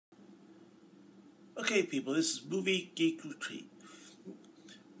Okay, people, this is Movie Geek Retreat.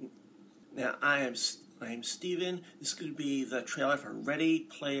 Now, I am Steven. This is going to be the trailer for Ready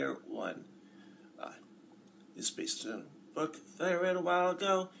Player One. It's based on a book that I read a while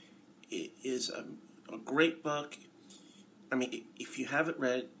ago. It is a great book. I mean, if you haven't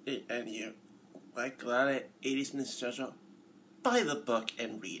read it and you like a lot of 80s nostalgia, buy the book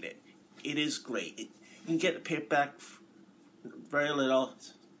and read it. It is great. You can get the paperback for very little.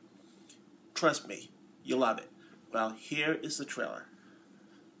 Trust me, you'll love it. Well, here is the trailer.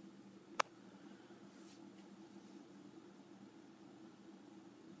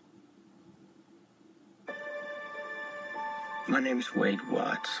 My name's Wade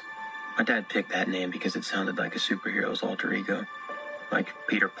Watts. My dad picked that name because it sounded like a superhero's alter ego, like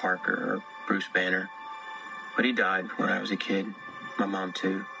Peter Parker or Bruce Banner. But he died when I was a kid, my mom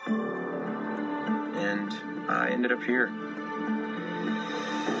too. And I ended up here,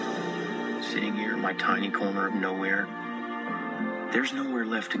 sitting here in my tiny corner of nowhere. There's nowhere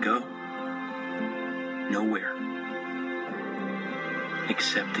left to go. Nowhere.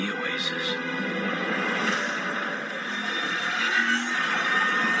 Except the Oasis.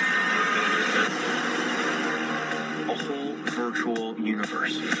 A whole virtual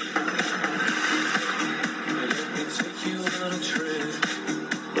universe.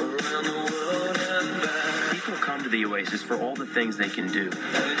 People come to the Oasis for all the things they can do.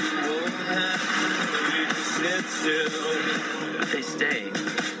 But they stay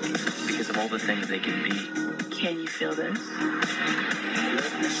because of all the things they can be. Can you feel this?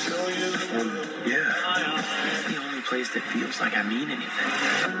 Yeah. It's the only place that feels like I mean anything.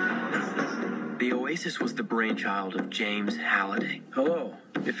 The Oasis was the brainchild of James Halliday. Hello.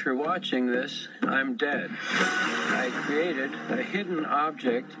 If you're watching this, I'm dead. I created a hidden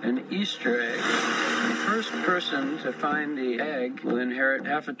object, an Easter egg. The first person to find the egg will inherit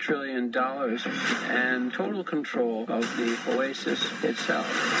 $500 billion and total control of the Oasis itself.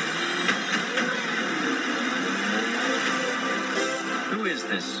 Who is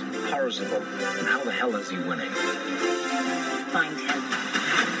this Parzival, and how the hell is he winning? Find him.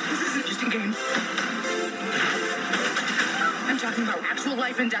 This isn't just a game. I'm talking about actual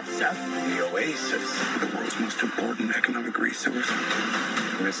life and death stuff. The Oasis, the world's most important economic resource.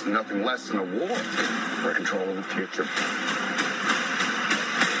 and it's nothing less than a war for control of the future.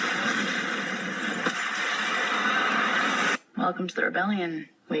 Welcome to the rebellion,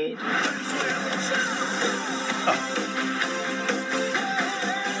 Wade.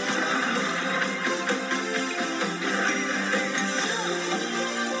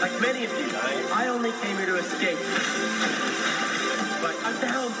 Like many of you, I only came here to escape. But I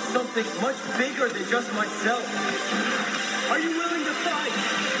found something much bigger than just myself. Are you willing to fight?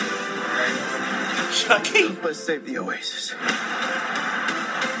 Chucky? Let's save the Oasis.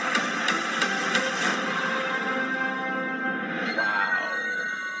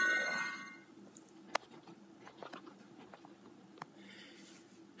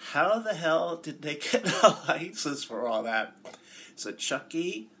 How the hell did they get a license for all that? So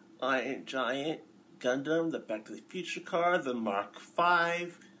Chucky, Iron Giant, Gundam, the Back to the Future car, the Mark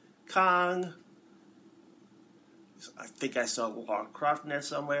V, Kong. I think I saw Lara Croft in there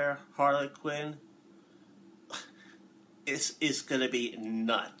somewhere. Harley Quinn. It's gonna be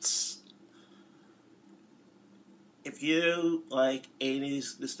nuts. If you like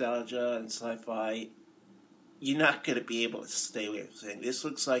 80s nostalgia and sci-fi, you're not going to be able to stay away from saying this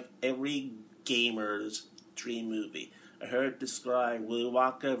looks like every gamer's dream movie. I heard it describe Willy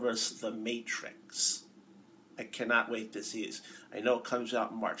Wonka versus The Matrix. I cannot wait to see this. I know it comes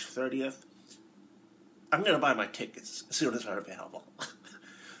out March 30th. I'm going to buy my tickets as soon as they're available.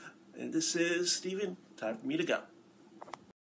 And this is Steven. Time for me to go.